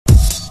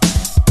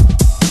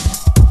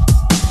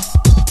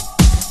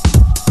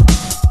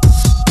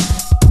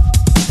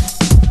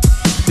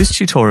This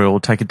tutorial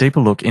will take a deeper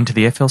look into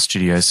the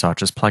FLStudio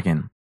Sytrus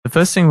plugin. The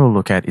first thing we'll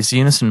look at is the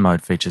unison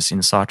mode features in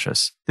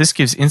Sytrus. This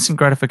gives instant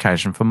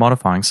gratification for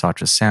modifying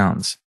Sytrus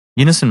sounds.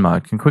 Unison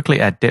mode can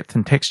quickly add depth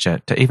and texture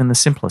to even the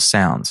simplest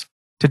sounds.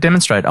 To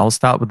demonstrate, I'll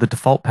start with the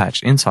default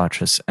patch in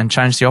Sytrus and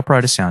change the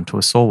operator sound to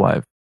a saw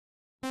wave.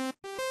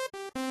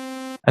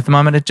 At the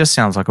moment, it just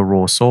sounds like a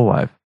raw saw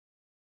wave.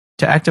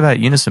 To activate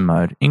unison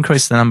mode,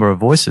 increase the number of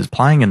voices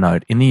playing a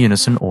note in the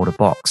unison order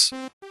box.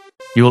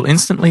 You will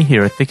instantly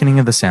hear a thickening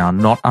of the sound,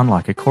 not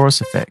unlike a chorus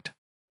effect.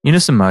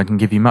 Unison mode can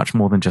give you much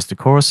more than just a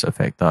chorus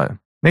effect though.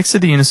 Next to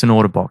the unison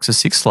order box are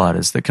 6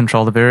 sliders that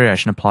control the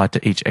variation applied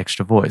to each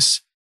extra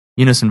voice.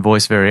 Unison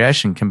voice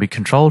variation can be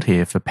controlled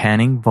here for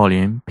panning,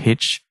 volume,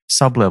 pitch,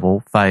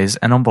 sublevel, phase,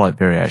 and envelope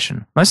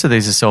variation. Most of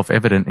these are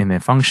self-evident in their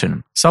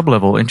function.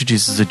 Sublevel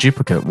introduces a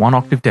duplicate 1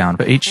 octave down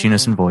for each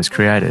unison voice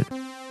created.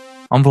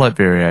 Envelope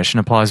variation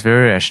applies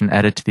variation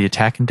added to the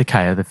attack and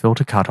decay of the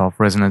filter cutoff,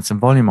 resonance,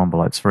 and volume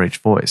envelopes for each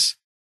voice.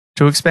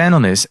 To expand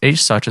on this, each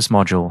Sytrus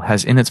module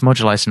has in its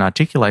modulation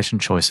articulation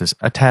choices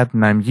a tab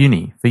named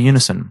Uni for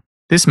unison.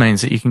 This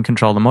means that you can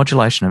control the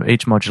modulation of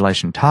each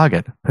modulation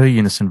target per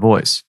unison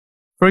voice.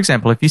 For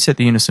example, if you set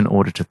the unison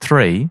order to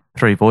 3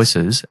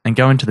 voices, and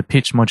go into the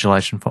pitch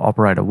modulation for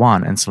operator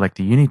 1 and select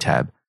the Uni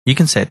tab, you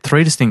can set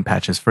 3 distinct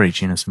patches for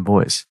each unison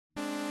voice.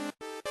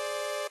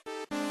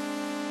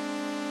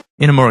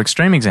 In a more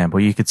extreme example,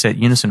 you could set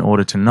unison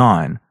order to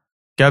 9,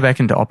 go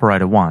back into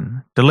operator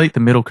 1, delete the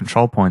middle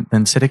control point,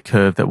 then set a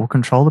curve that will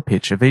control the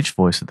pitch of each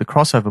voice at the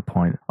crossover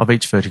point of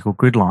each vertical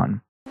grid line.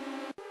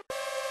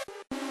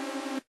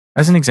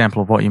 As an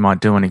example of what you might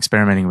do when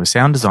experimenting with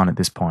sound design at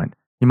this point,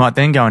 you might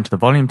then go into the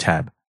volume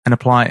tab and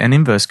apply an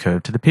inverse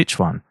curve to the pitch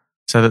one,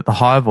 so that the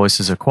higher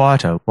voices are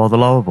quieter while the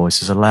lower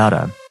voices are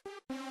louder.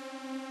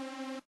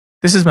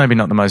 This is maybe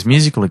not the most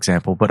musical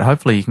example, but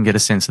hopefully you can get a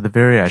sense of the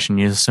variation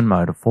unison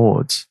mode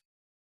affords.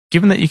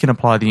 Given that you can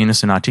apply the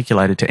unison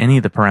articulator to any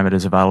of the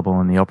parameters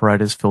available in the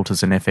operators,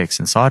 filters, and FX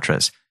in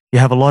Sytrus, you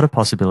have a lot of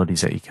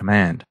possibilities at your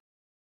command.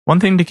 One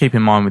thing to keep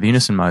in mind with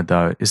unison mode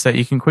though is that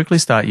you can quickly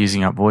start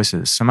using up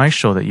voices, so make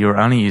sure that you are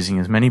only using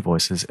as many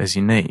voices as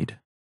you need.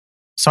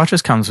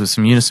 Sytrus comes with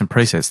some unison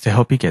presets to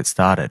help you get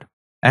started.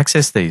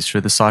 Access these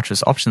through the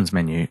Sytrus options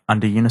menu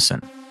under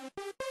unison.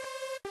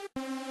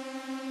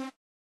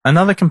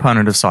 Another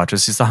component of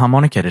Sytrus is the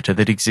harmonic editor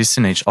that exists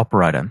in each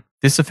operator.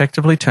 This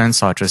effectively turns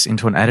Sytrus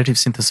into an additive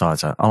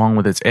synthesizer along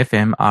with its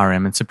FM,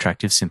 RM, and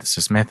subtractive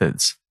synthesis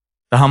methods.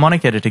 The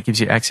harmonic editor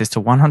gives you access to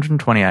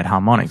 128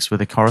 harmonics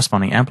with the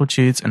corresponding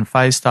amplitudes and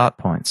phase start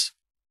points.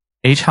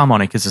 Each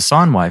harmonic is a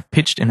sine wave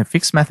pitched in a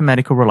fixed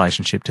mathematical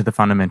relationship to the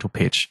fundamental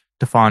pitch,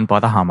 defined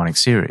by the harmonic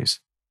series.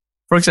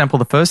 For example,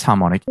 the first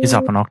harmonic is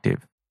up an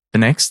octave, the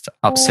next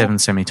up 7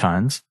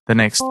 semitones, the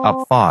next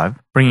up 5,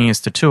 bringing us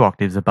to 2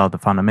 octaves above the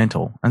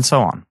fundamental, and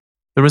so on.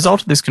 The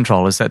result of this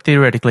control is that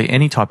theoretically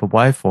any type of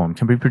waveform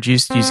can be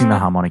produced using the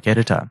harmonic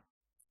editor.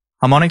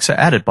 Harmonics are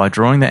added by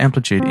drawing the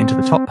amplitude into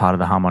the top part of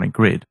the harmonic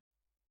grid.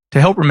 To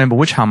help remember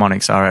which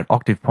harmonics are at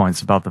octave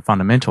points above the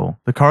fundamental,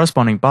 the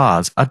corresponding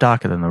bars are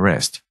darker than the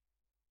rest.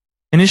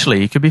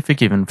 Initially, you could be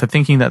forgiven for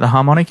thinking that the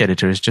harmonic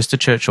editor is just a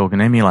church organ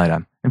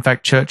emulator. In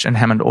fact, church and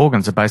Hammond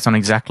organs are based on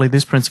exactly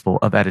this principle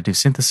of additive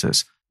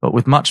synthesis, but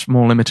with much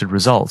more limited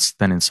results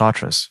than in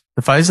Sytrus.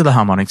 The phase of the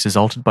harmonics is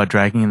altered by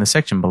dragging in the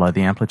section below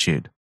the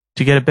amplitude.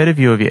 To get a better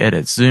view of your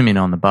edits, zoom in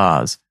on the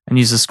bars, and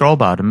use the scroll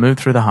bar to move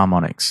through the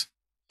harmonics.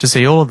 To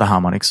see all of the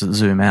harmonics,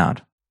 zoom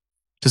out.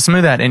 To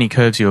smooth out any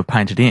curves you have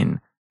painted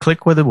in,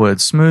 click where the word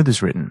smooth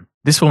is written.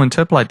 This will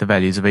interpolate the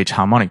values of each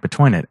harmonic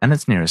between it and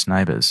its nearest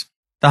neighbours.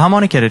 The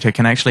harmonic editor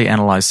can actually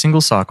analyse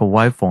single-cycle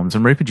waveforms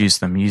and reproduce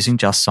them using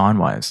just sine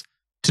waves.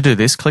 To do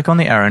this, click on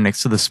the arrow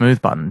next to the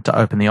Smooth button to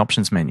open the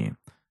Options menu.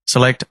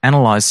 Select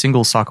Analyze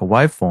Single-Cycle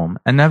Waveform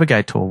and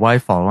navigate to a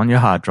WAV file on your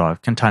hard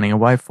drive containing a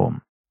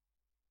waveform.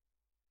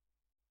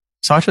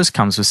 Sytrus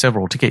comes with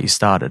several to get you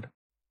started.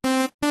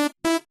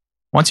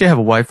 Once you have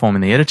a waveform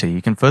in the editor,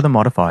 you can further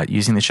modify it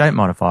using the shape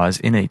modifiers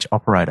in each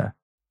operator.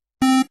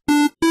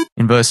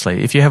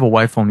 Inversely, if you have a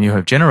waveform you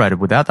have generated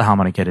without the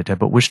harmonic editor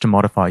but wish to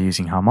modify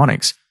using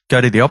harmonics, go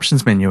to the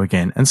Options menu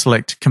again and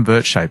select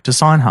Convert Shape to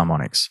Sine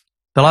Harmonics.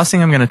 The last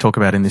thing I'm going to talk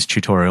about in this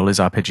tutorial is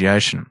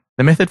arpeggiation.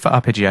 The method for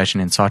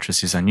arpeggiation in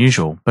Sytrus is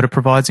unusual, but it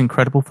provides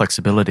incredible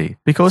flexibility.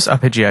 Because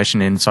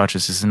arpeggiation in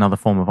Sytrus is another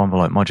form of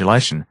envelope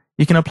modulation,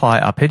 you can apply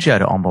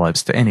arpeggiator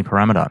envelopes to any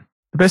parameter.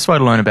 The best way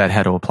to learn about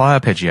how to apply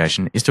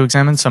arpeggiation is to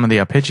examine some of the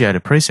arpeggiator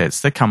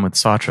presets that come with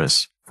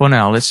Sytrus. For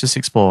now, let's just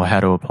explore how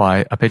to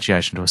apply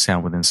arpeggiation to a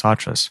sound within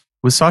Sytrus.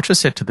 With Sytrus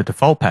set to the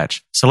default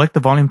patch, select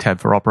the Volume tab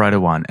for operator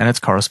 1 and its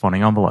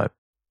corresponding envelope.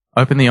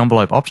 Open the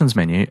Envelope Options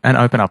menu and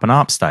open up an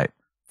ARP state.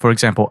 For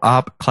example,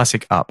 ARP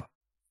Classic Up.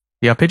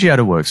 The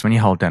arpeggiator works when you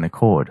hold down a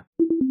chord.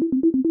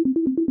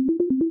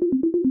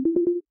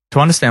 To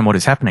understand what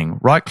is happening,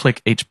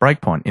 right-click each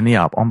breakpoint in the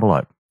ARP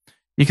envelope.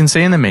 You can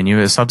see in the menu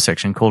a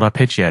subsection called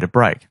Arpeggiator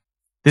Break.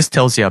 This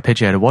tells the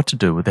arpeggiator what to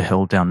do with the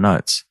held down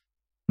notes.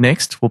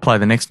 Next, we'll play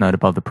the next note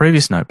above the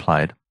previous note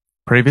played.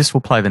 Previous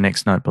will play the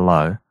next note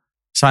below.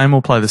 Same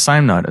will play the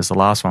same note as the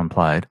last one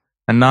played,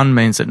 and none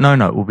means that no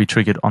note will be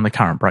triggered on the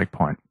current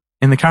breakpoint.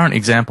 In the current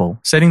example,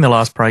 setting the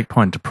last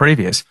breakpoint to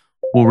previous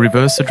will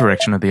reverse the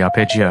direction of the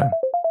arpeggio.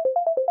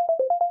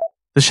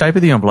 The shape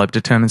of the envelope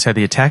determines how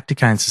the attack,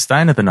 decay, and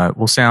sustain of the note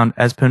will sound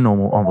as per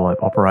normal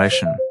envelope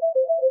operation.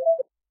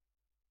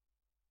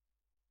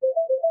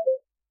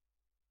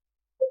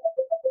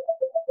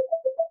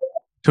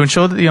 To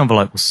ensure that the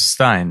envelope will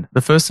sustain, the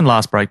first and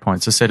last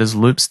breakpoints are set as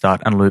loop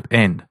start and loop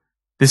end.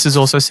 This is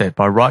also set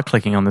by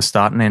right-clicking on the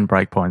start and end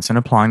breakpoints and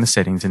applying the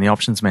settings in the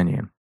options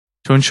menu.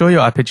 To ensure your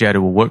arpeggiator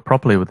will work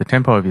properly with the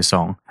tempo of your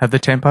song, have the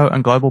tempo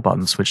and global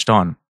buttons switched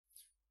on.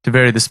 To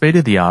vary the speed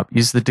of the ARP,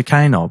 use the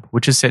decay knob,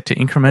 which is set to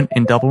increment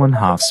in double and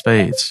half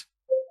speeds.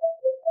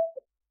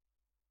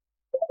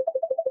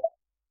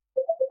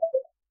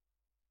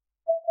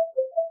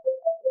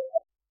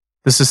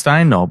 The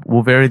sustain knob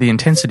will vary the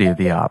intensity of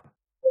the ARP.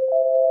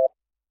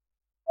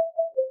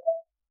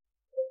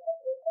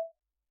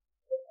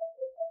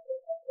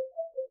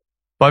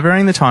 By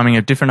varying the timing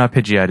of different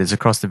arpeggiators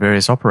across the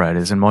various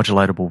operators and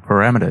modulatable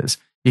parameters,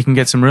 you can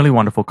get some really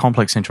wonderful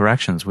complex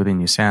interactions within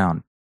your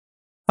sound.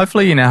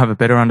 Hopefully you now have a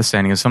better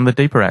understanding of some of the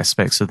deeper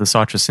aspects of the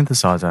Sytrus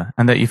synthesizer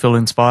and that you feel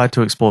inspired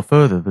to explore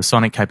further the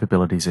sonic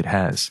capabilities it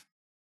has.